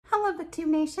Hello BookTube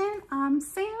Nation, I'm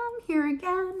Sam here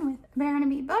again with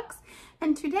Barnaby Books,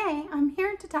 and today I'm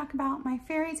here to talk about my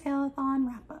Fairytaleathon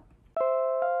wrap-up.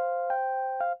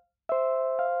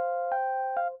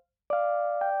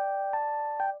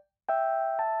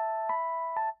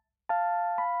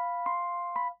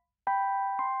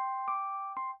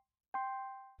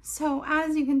 So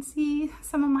as you can see,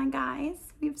 some of my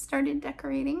guys, we've started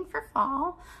decorating for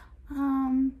fall.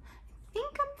 I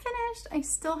think I'm finished. I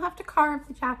still have to carve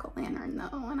the jack-o'-lantern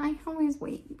though, and I always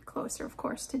wait closer, of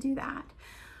course, to do that.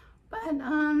 But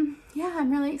yeah, I'm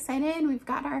really excited. We've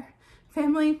got our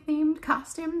family-themed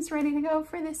costumes ready to go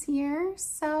for this year.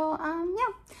 So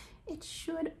yeah, it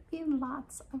should be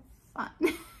lots of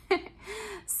fun.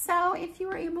 So if you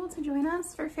were able to join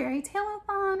us for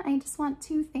Fairytaleathon, I just want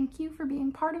to thank you for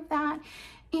being part of that.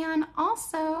 And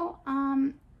also,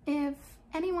 if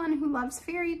anyone who loves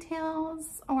fairy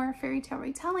tales or fairy tale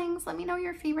retellings, let me know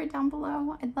your favorite down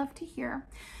below. I'd love to hear.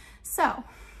 So,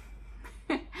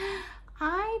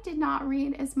 I did not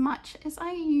read as much as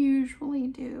I usually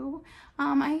do.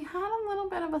 I had a little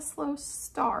bit of a slow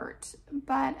start,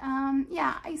 but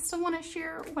yeah, I still want to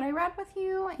share what I read with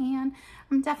you, and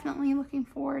I'm definitely looking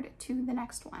forward to the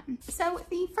next one. So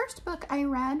the first book I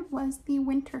read was The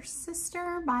Winter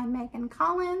Sister by Megan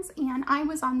Collins, and I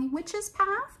was on the Witch's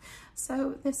Path.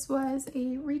 So this was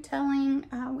a retelling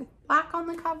with black on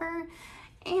the cover,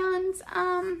 and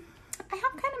I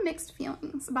have kind of mixed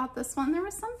feelings about this one. There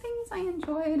were some things I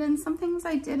enjoyed and some things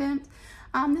I didn't.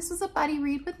 This was a buddy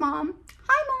read with Mom.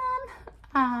 Hi,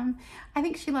 Mom! I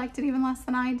think she liked it even less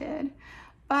than I did.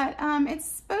 But it's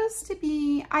supposed to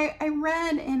be, I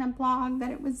read in a blog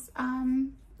that it was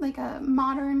like a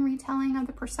modern retelling of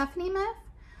the Persephone myth.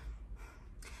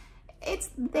 It's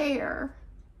there.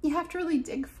 You have to really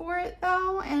dig for it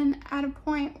though, and at a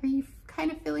point where you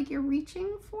kind of feel like you're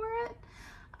reaching for it.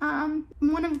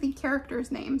 One of the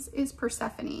characters' names is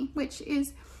Persephone, which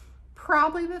is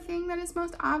probably the thing that is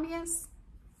most obvious.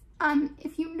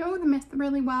 If you know the myth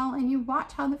really well and you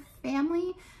watch how the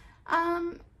family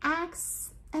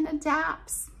acts and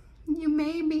adapts, you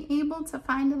may be able to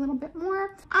find a little bit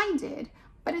more. I did,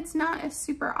 but it's not a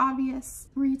super obvious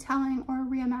retelling or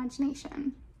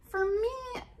reimagination. For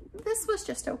me, this was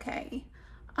just okay.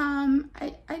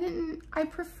 I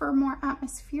prefer more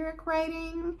atmospheric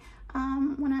writing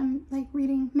when I'm like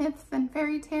reading myth and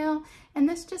fairy tale, and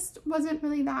this just wasn't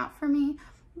really that for me.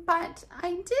 But I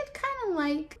did kind of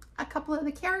like a couple of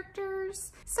the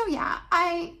characters. So yeah,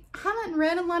 I haven't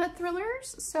read a lot of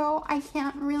thrillers, so I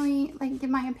can't really like give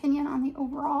my opinion on the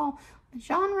overall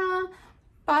genre,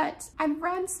 but I've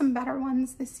read some better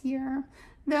ones this year.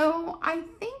 Though I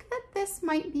think that this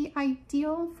might be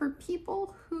ideal for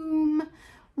people whom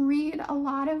read a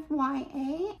lot of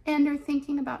YA and are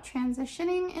thinking about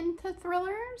transitioning into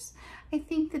thrillers. I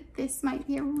think that this might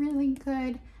be a really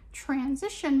good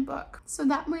transition book. So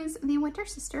that was The Winter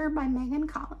Sister by Megan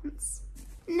Collins.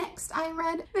 Next, I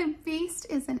read The Beast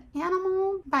is an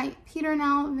Animal by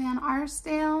Peternelle van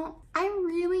Arsdale. I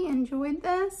really enjoyed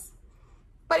this,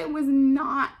 but it was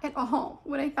not at all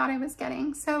what I thought I was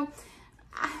getting. So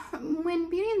when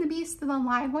Beauty and the Beast, the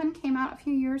live one, came out a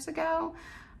few years ago,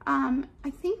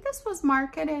 I think this was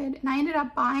marketed, and I ended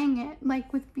up buying it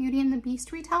like with Beauty and the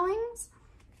Beast retellings.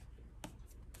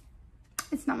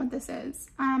 It's not what this is.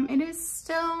 It is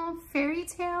still fairy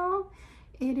tale.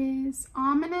 It is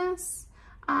ominous.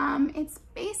 It's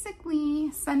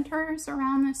basically centers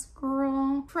around this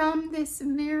girl from this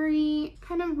very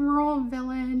kind of rural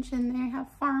village, and they have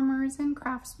farmers and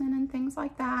craftsmen and things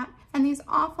like that. And these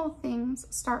awful things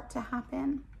start to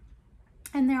happen.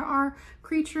 And there are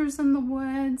creatures in the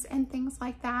woods and things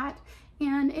like that.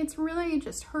 And it's really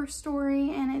just her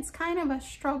story, and it's kind of a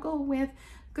struggle with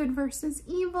good versus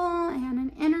evil and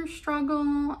an inner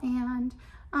struggle. And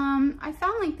I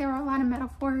found like there were a lot of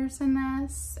metaphors in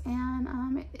this,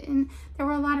 and there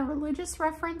were a lot of religious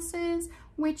references,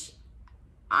 which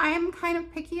I'm kind of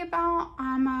picky about.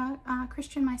 I'm a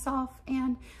Christian myself,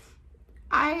 and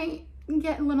I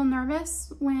get a little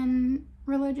nervous when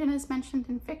religion is mentioned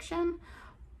in fiction.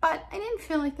 But I didn't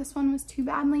feel like this one was too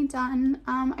badly done.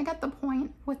 I got the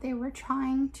point, what they were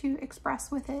trying to express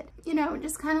with it. You know,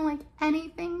 just kind of like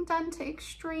anything done to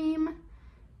extreme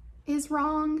is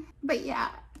wrong. But yeah,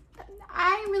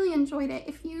 I really enjoyed it.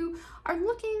 If you are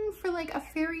looking for like a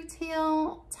fairy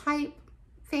tale type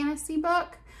fantasy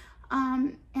book,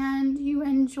 and you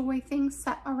enjoy things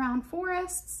set around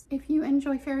forests, if you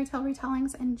enjoy fairy tale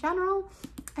retellings in general,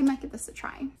 I might give this a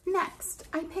try. Next,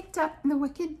 I picked up The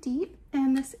Wicked Deep,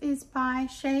 and this is by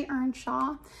Shea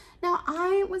Ernshaw. Now,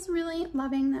 I was really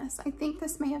loving this. I think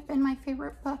this may have been my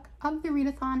favorite book of the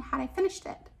readathon had I finished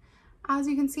it. as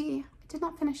you can see, I did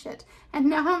not finish it. And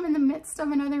now I'm in the midst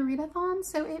of another readathon,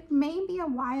 so it may be a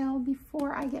while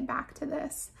before I get back to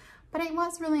this. But I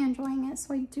was really enjoying it,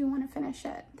 so I do want to finish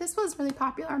it. This was really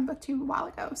popular on BookTube a while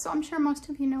ago, so I'm sure most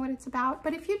of you know what it's about.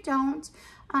 But if you don't,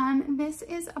 this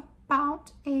is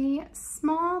about a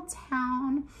small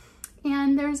town,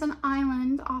 and there's an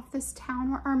island off this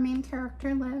town where our main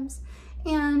character lives.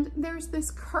 And there's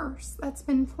this curse that's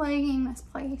been plaguing this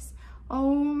place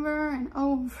over and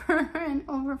over and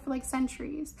over for like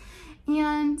centuries.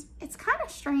 And it's kind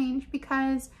of strange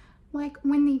because like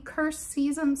when the curse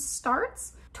season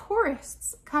starts,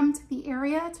 tourists come to the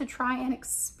area to try and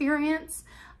experience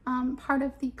part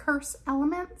of the curse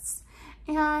elements.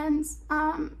 And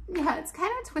yeah, it's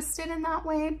kind of twisted in that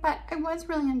way, but I was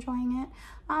really enjoying it.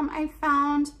 I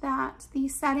found that the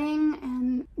setting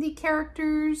and the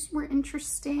characters were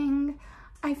interesting.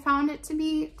 I found it to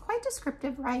be quite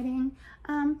descriptive writing.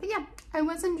 But yeah, I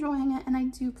was enjoying it, and I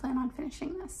do plan on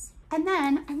finishing this. And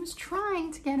then I was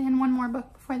trying to get in one more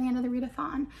book before the end of the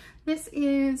readathon. This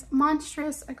is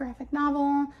Monstress, a graphic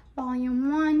novel, volume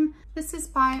 1. This is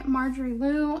by Marjorie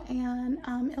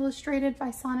and illustrated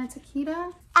by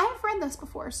Takeda. I've read this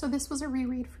before, so this was a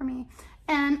reread for me.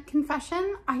 And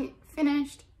confession, I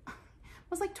finished, it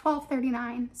was like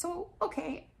 $12.39. So,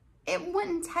 okay, it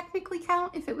wouldn't technically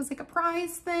count if it was like a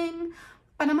prize thing,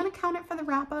 but I'm gonna count it for the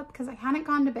wrap up because I hadn't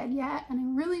gone to bed yet and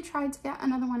I really tried to get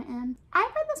another one in.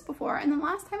 I've read this before, and the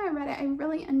last time I read it, I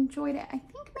really enjoyed it. I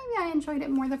think maybe I enjoyed it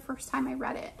more the first time I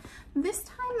read it. This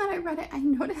time that I read it, I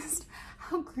noticed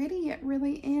how gritty it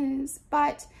really is,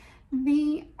 but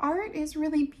the art is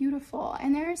really beautiful,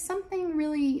 and there is something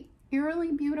really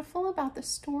eerily beautiful about the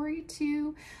story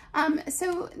too.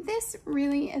 So this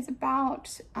really is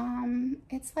about,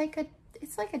 it's like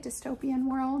a dystopian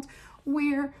world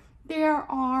where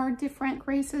there are different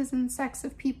races and sects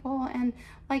of people, and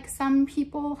like some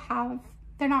people have,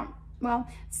 they're not, well,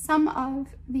 some of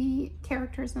the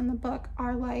characters in the book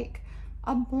are like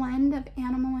a blend of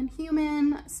animal and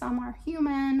human, some are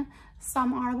human,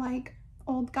 some are like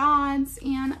old gods,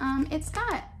 and it's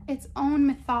got its own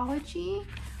mythology,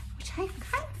 which I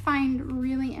kind of find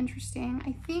really interesting.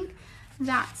 I think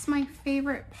that's my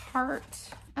favorite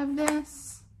part of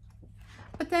this,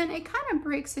 but then it kind of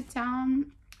breaks it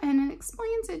down and it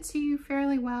explains it to you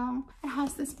fairly well. It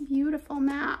has this beautiful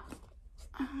map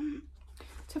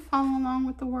to follow along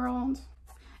with the world.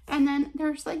 And then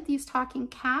there's like these talking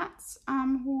cats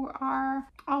who are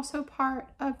also part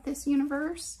of this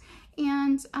universe.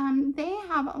 And they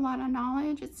have a lot of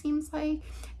knowledge. It seems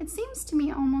to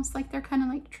me almost like they're kind of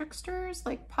like tricksters,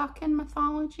 like Puck in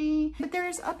mythology. But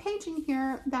there's a page in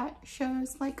here that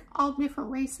shows like all the different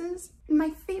races.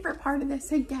 My favorite part of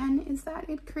this, again, is that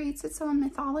it creates its own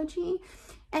mythology,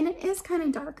 and it is kind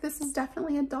of dark. This is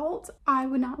definitely adult. I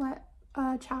would not let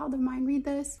a child of mine read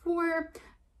this. For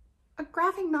a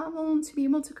graphic novel to be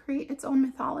able to create its own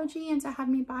mythology and to have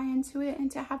me buy into it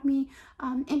and to have me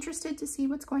interested to see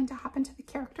what's going to happen to the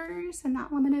characters in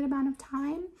that limited amount of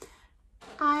time,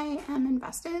 I am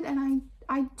invested, and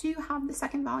I do have the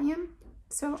second volume,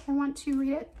 so I want to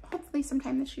read it hopefully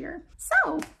sometime this year.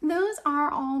 So those are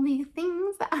all the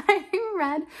things that I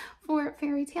read for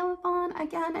Fairytaleathon.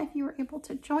 Again, if you were able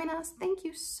to join us, thank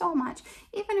you so much.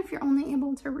 Even if you're only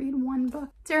able to read one book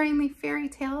during the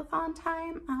Fairytaleathon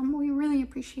time, we really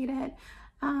appreciate it.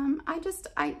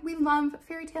 We love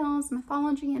fairy tales,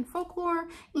 mythology, and folklore,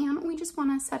 and we just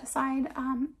want to set aside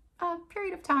a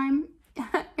period of time,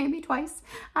 maybe twice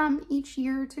each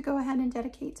year, to go ahead and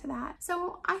dedicate to that.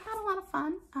 So I had a lot of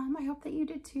fun. I hope that you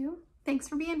did too. Thanks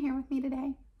for being here with me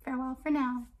today. Farewell for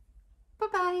now.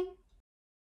 Bye-bye.